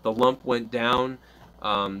better. The lump went down.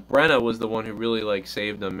 Brenna was the one who really like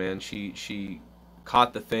saved him, man. She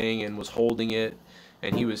caught the thing and was holding it,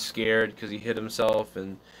 and he was scared because he hit himself,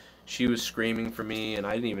 and she was screaming for me, and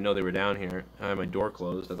I didn't even know they were down here. I had my door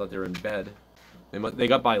closed. I thought they were in bed. They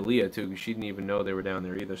got by Leah too, because she didn't even know they were down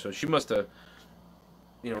there either. So she must have,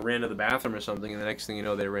 you know, ran to the bathroom or something, and the next thing you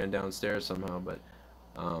know, they ran downstairs somehow. But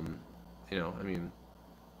you know, I mean,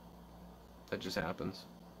 that just happens.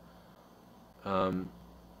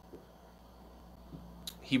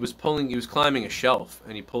 He was climbing a shelf,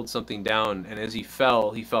 and he pulled something down, and as he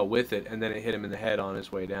fell with it, and then it hit him in the head on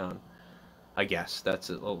his way down. I guess that's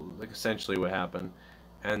like essentially what happened.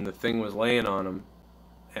 And the thing was laying on him,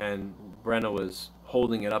 and Brenna was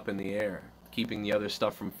holding it up in the air, keeping the other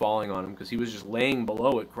stuff from falling on him, because he was just laying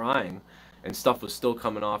below it crying, and stuff was still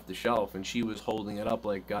coming off the shelf, and she was holding it up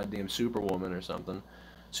like goddamn Superwoman or something,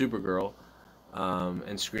 Supergirl,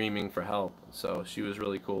 and screaming for help. So she was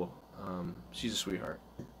really cool. She's a sweetheart.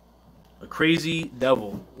 A crazy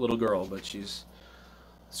devil little girl, but she's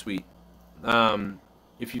sweet.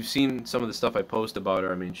 If you've seen some of the stuff I post about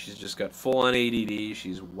her, I mean, she's just got full-on ADD.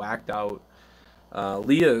 She's whacked out.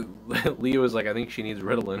 Leah was like, I think she needs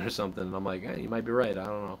Ritalin or something. And I'm like, you might be right. I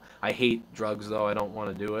don't know. I hate drugs, though. I don't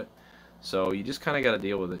want to do it. So you just kind of got to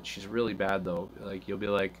deal with it. She's really bad, though. Like, you'll be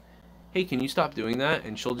like, hey, can you stop doing that?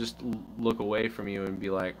 And she'll just look away from you and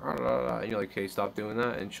be like, and you're like, hey, stop doing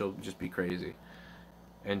that. And she'll just be crazy.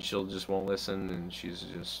 And she'll just won't listen, and she's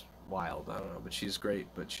just wild. I don't know, but she's great.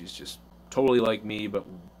 But she's just totally like me, but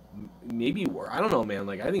maybe worse. I don't know, man.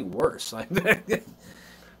 Like, I think worse.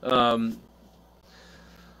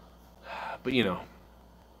 But you know.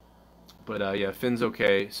 But yeah, Finn's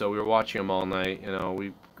okay. So we were watching him all night. You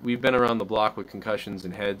know, we've been around the block with concussions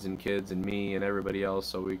and heads and kids and me and everybody else,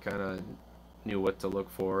 so we kind of knew what to look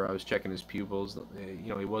for. I was checking his pupils. You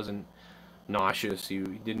know, he wasn't nauseous. He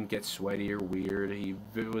didn't get sweaty or weird. He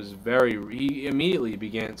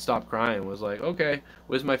immediately stopped crying. Was like, okay,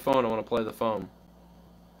 where's my phone? I want to play the phone.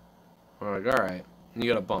 I'm like, all right. And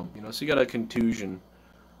you got a bump, you know, so you got a contusion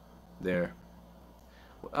there.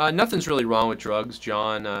 Nothing's really wrong with drugs,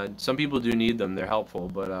 John. Some people do need them. They're helpful,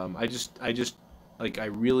 but I just like, I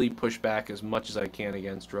really push back as much as I can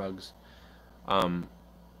against drugs.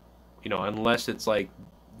 You know, unless it's like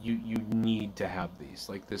you need to have these.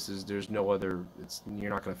 Like, there's no other, you're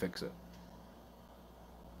not going to fix it.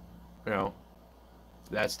 You know,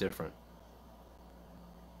 that's different.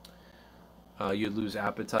 You'd lose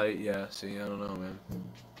appetite. Yeah, see, I don't know, man.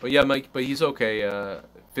 But yeah, Mike, but he's okay.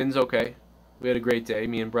 Finn's okay. We had a great day.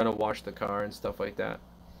 Me and Brenna washed the car and stuff like that.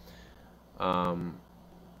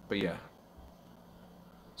 But yeah.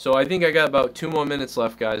 So I think I got about 2 more minutes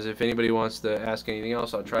left, guys. If anybody wants to ask anything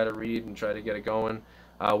else, I'll try to read and try to get it going.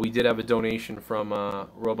 We did have a donation from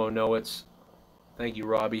Robo Knowitz. Thank you,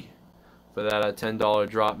 Robbie, for that $10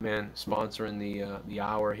 drop, man. Sponsoring the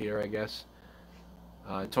hour here, I guess.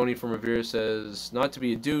 Tony from Revere says, not to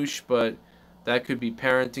be a douche, but That could be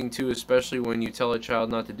parenting too, especially when you tell a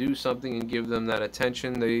child not to do something and give them that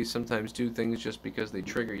attention. They sometimes do things just because they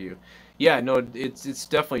trigger you. Yeah, no, it's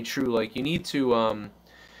definitely true. Like, you need to,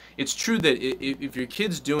 it's true that if your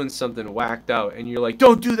kid's doing something whacked out and you're like,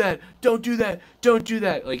 don't do that, don't do that, don't do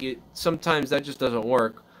that, like, sometimes that just doesn't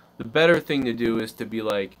work. The better thing to do is to be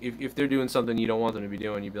like, if they're doing something you don't want them to be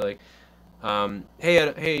doing, you'd be like,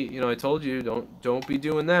 hey, you know, I told you, don't be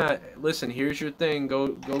doing that. Listen, here's your thing. Go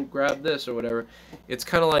grab this or whatever. It's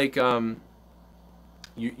kind of like,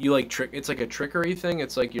 you like it's like a trickery thing.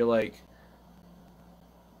 It's like, you're like,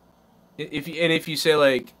 if you say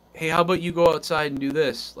like, hey, how about you go outside and do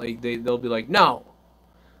this? Like, they'll be like, no.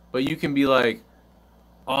 But you can be like,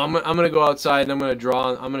 oh, I'm gonna go outside and I'm gonna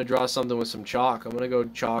draw something with some chalk. I'm gonna go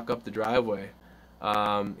chalk up the driveway.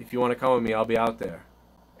 If you want to come with me, I'll be out there.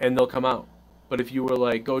 And they'll come out. But if you were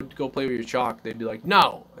like, go play with your chalk, they'd be like,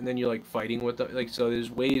 no. And then you're like fighting with them. Like, so there's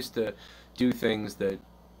ways to do things that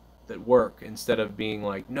work instead of being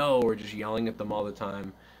like, no, or just yelling at them all the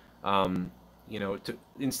time. You know,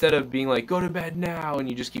 instead of being like, go to bed now, and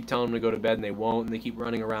you just keep telling them to go to bed and they won't, and they keep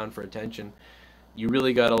running around for attention. You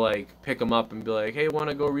really gotta like pick them up and be like, hey, want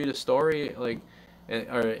to go read a story? Like,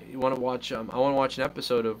 or you want to watch? I want to watch an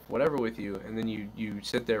episode of whatever with you. And then you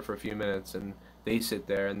sit there for a few minutes and they sit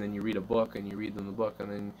there, and then you read a book and you read them the book, and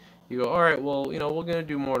then you go, all right, well, you know, we're gonna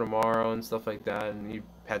do more tomorrow and stuff like that, and you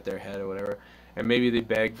pet their head or whatever, and maybe they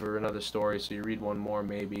beg for another story, so you read one more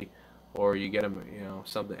maybe, or you get them, you know,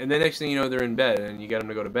 something, and then next thing you know, they're in bed, and you get them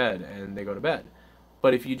to go to bed, and they go to bed.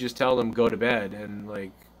 But if you just tell them go to bed, and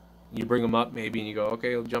like you bring them up maybe, and you go,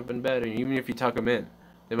 okay, I'll jump in bed, and even if you tuck them in,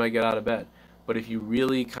 they might get out of bed. But if you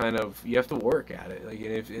really kind of, you have to work at it. Like,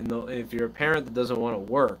 if you're a parent that doesn't want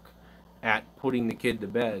to work at putting the kid to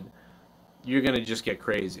bed, you're going to just get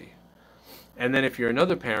crazy. And then if you're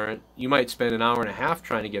another parent, you might spend an hour and a half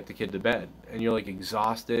trying to get the kid to bed, and you're like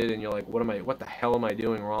exhausted, and you're like, what the hell am I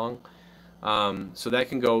doing wrong? So that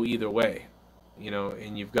can go either way, you know,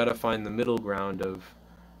 and you've got to find the middle ground of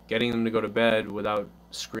getting them to go to bed without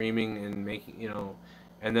screaming and making, you know,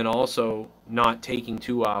 and then also not taking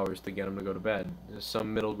 2 hours to get them to go to bed. There's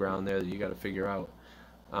some middle ground there that you got to figure out.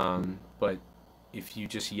 But if you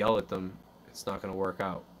just yell at them, it's not going to work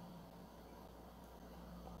out.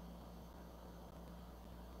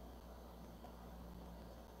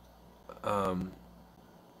 And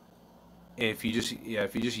if you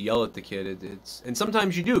just yell at the kid, and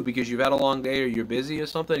sometimes you do because you've had a long day or you're busy or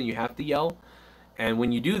something and you have to yell. And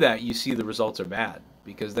when you do that, you see the results are bad,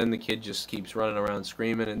 because then the kid just keeps running around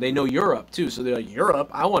screaming, and they know you're up too, so they're like, you're up,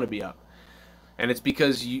 I want to be up. And it's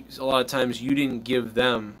because a lot of times you didn't give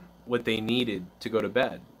them what they needed to go to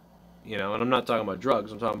bed, you know. And I'm not talking about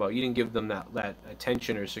drugs, I'm talking about you didn't give them that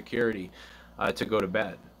attention or security to go to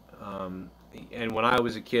bed. And when I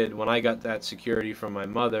was a kid, when I got that security from my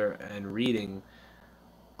mother and reading,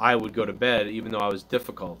 I would go to bed even though I was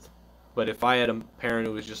difficult. But if I had a parent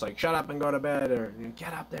who was just like, shut up and go to bed, or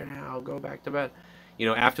get up there now, go back to bed, you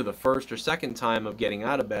know, after the first or second time of getting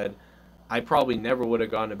out of bed, I probably never would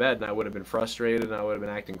have gone to bed, and I would have been frustrated, and I would have been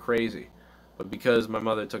acting crazy. But because my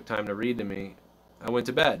mother took time to read to me, I went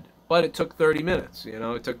to bed. But it took 30 minutes, you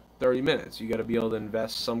know, it took 30 minutes. You got to be able to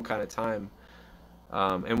invest some kind of time.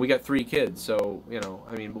 And we got 3 kids, so, you know,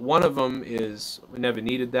 I mean, one of them never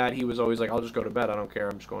needed that. He was always like, I'll just go to bed, I don't care,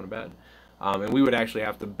 I'm just going to bed. And we would actually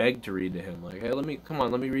have to beg to read to him, like, hey, come on,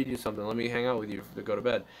 let me read you something, let me hang out with you to go to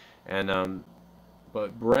bed. And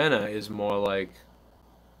but Brenna is more like,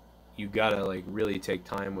 you gotta like really take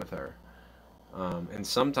time with her.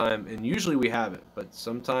 And usually we have it, but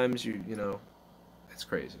sometimes you know, it's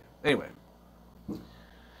crazy. Anyway,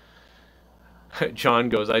 John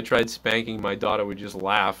goes, I tried spanking, my daughter would just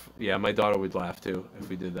laugh. Yeah, my daughter would laugh too if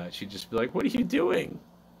we did that. She'd just be like, what are you doing?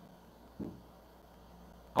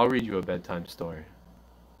 I'll read you a bedtime story.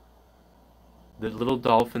 The Little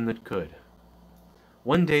Dolphin That Could.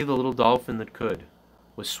 One day the little dolphin that could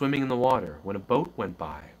was swimming in the water when a boat went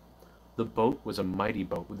by. The boat was a mighty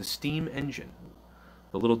boat with a steam engine.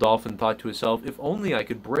 The little dolphin thought to herself, if only I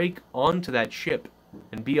could break onto that ship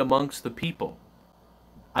and be amongst the people.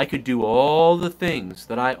 I could do all the things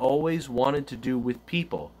that I always wanted to do with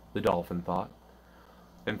people, the dolphin thought.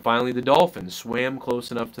 And finally the dolphin swam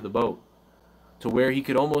close enough to the boat, to where he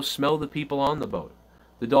could almost smell the people on the boat.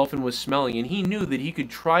 The dolphin was smelling, and he knew that he could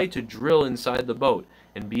try to drill inside the boat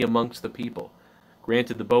and be amongst the people.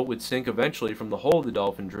 Granted, the boat would sink eventually from the hole the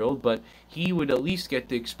dolphin drilled, but he would at least get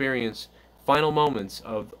to experience final moments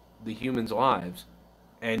of the humans' lives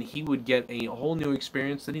and he would get a whole new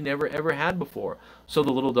experience that he never ever had before. So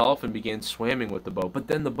the little dolphin began swimming with the boat, but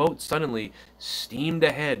then the boat suddenly steamed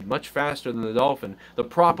ahead much faster than the dolphin. The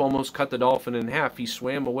prop almost cut the dolphin in half. He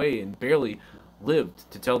swam away and barely lived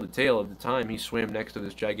to tell the tale of the time he swam next to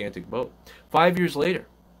this gigantic boat. 5 years later,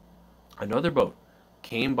 another boat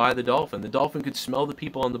came by the dolphin. The dolphin could smell the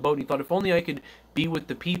people on the boat. He thought, if only I could be with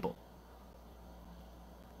the people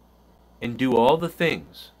and do all the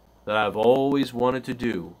things that I've always wanted to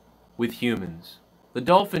do with humans. The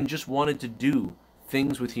dolphin just wanted to do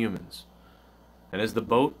things with humans. And as the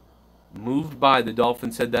boat moved by, the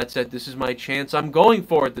dolphin said, that's it, this is my chance, I'm going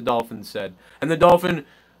for it, the dolphin said. And the dolphin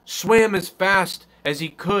swam as fast as he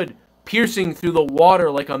could, piercing through the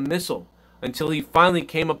water like a missile, until he finally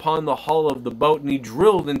came upon the hull of the boat, and he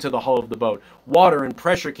drilled into the hull of the boat. Water and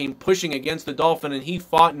pressure came pushing against the dolphin, and he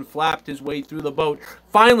fought and flapped his way through the boat,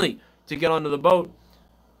 finally to get onto the boat.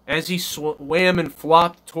 As he swam and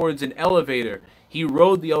flopped towards an elevator, he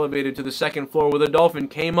rode the elevator to the second floor where the dolphin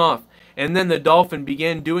came off. And then the dolphin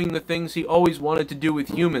began doing the things he always wanted to do with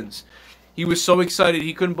humans. He was so excited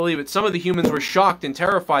he couldn't believe it. Some of the humans were shocked and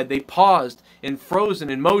terrified. They paused and frozen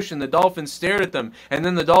in motion. The dolphin stared at them. And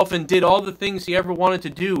then the dolphin did all the things he ever wanted to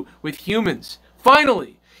do with humans.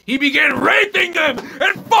 Finally, he began raping them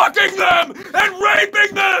and fucking them and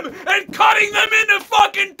raping them and cutting them into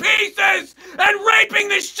fucking pieces and raping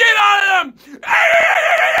the shit out of them.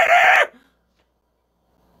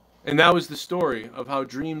 And that was the story of how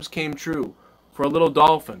dreams came true for a little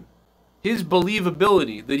dolphin. His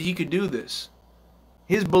believability that he could do this.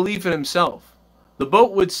 His belief in himself. The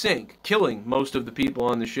boat would sink, killing most of the people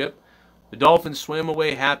on the ship. The dolphin swam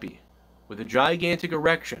away happy with a gigantic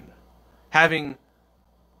erection, having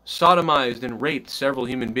sodomized and raped several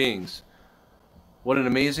human beings. What an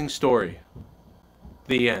amazing story.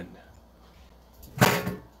 The end.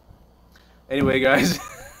 Anyway, guys,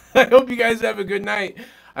 I hope you guys have a good night.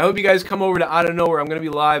 I hope you guys come over to Out of Nowhere. I'm going to be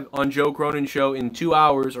live on Joe Cronin Show in 2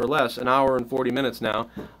 hours or less, an hour and 40 minutes now.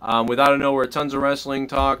 With Out of Nowhere, tons of wrestling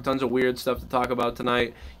talk, tons of weird stuff to talk about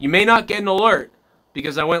tonight. You may not get an alert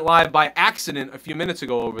because I went live by accident a few minutes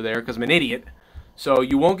ago over there because I'm an idiot. So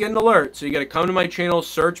you won't get an alert. So you got to come to my channel,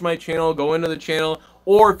 search my channel, go into the channel,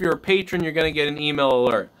 or if you're a patron, you're going to get an email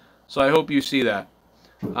alert. So I hope you see that.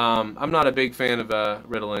 I'm not a big fan of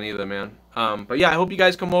Ritalin either, man. But yeah, I hope you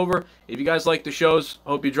guys come over. If you guys like the shows,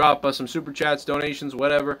 hope you drop some super chats, donations,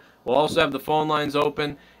 whatever. We'll also have the phone lines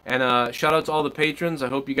open. And shout out to all the patrons. I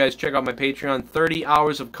hope you guys check out my Patreon. 30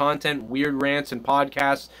 hours of content, weird rants, and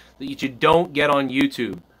podcasts that you don't get on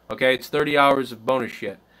YouTube. Okay, it's 30 hours of bonus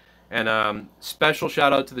shit. And special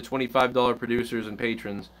shout out to the $25 producers and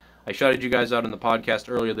patrons. I shouted you guys out on the podcast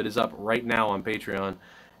earlier that is up right now on Patreon.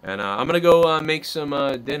 And I'm going to go make some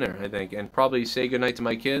dinner, I think, and probably say goodnight to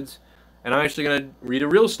my kids. And I'm actually going to read a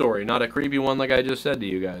real story, not a creepy one like I just said to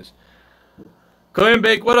you guys.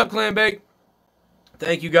 Clambake, what up, Clambake?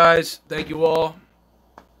 Thank you, guys. Thank you all.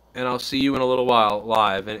 And I'll see you in a little while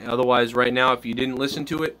live. And otherwise, right now, if you didn't listen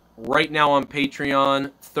to it, right now on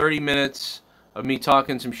Patreon, 30 minutes of me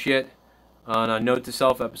talking some shit on a Note to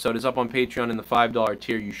Self episode is up on Patreon in the $5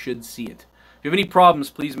 tier. You should see it. If you have any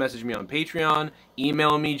problems, please message me on Patreon,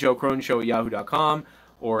 email me, joecroninshow@yahoo.com,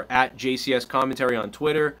 or at JCS Commentary on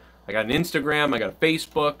Twitter. I got an Instagram, I got a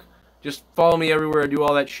Facebook. Just follow me everywhere, do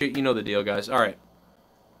all that shit. You know the deal, guys. All right.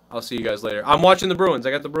 I'll see you guys later. I'm watching the Bruins.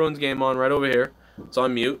 I got the Bruins game on right over here. It's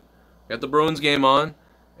on mute. Got the Bruins game on,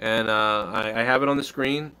 and I have it on the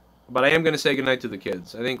screen. But I am going to say goodnight to the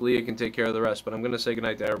kids. I think Leah can take care of the rest, but I'm going to say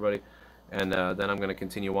goodnight to everybody, and then I'm going to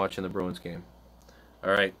continue watching the Bruins game.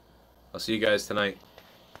 All right. I'll see you guys tonight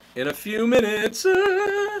in a few minutes.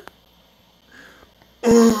 Oh,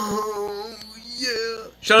 yeah.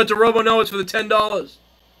 Shout out to Robo Noahs for the $10.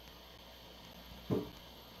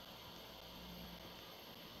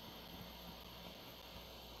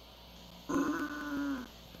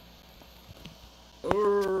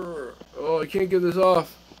 Oh, I can't get this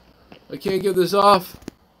off. I can't get this off.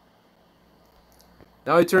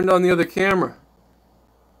 Now I turned on the other camera.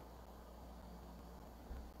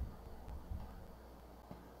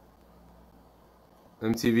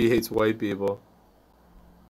 MTV hates white people.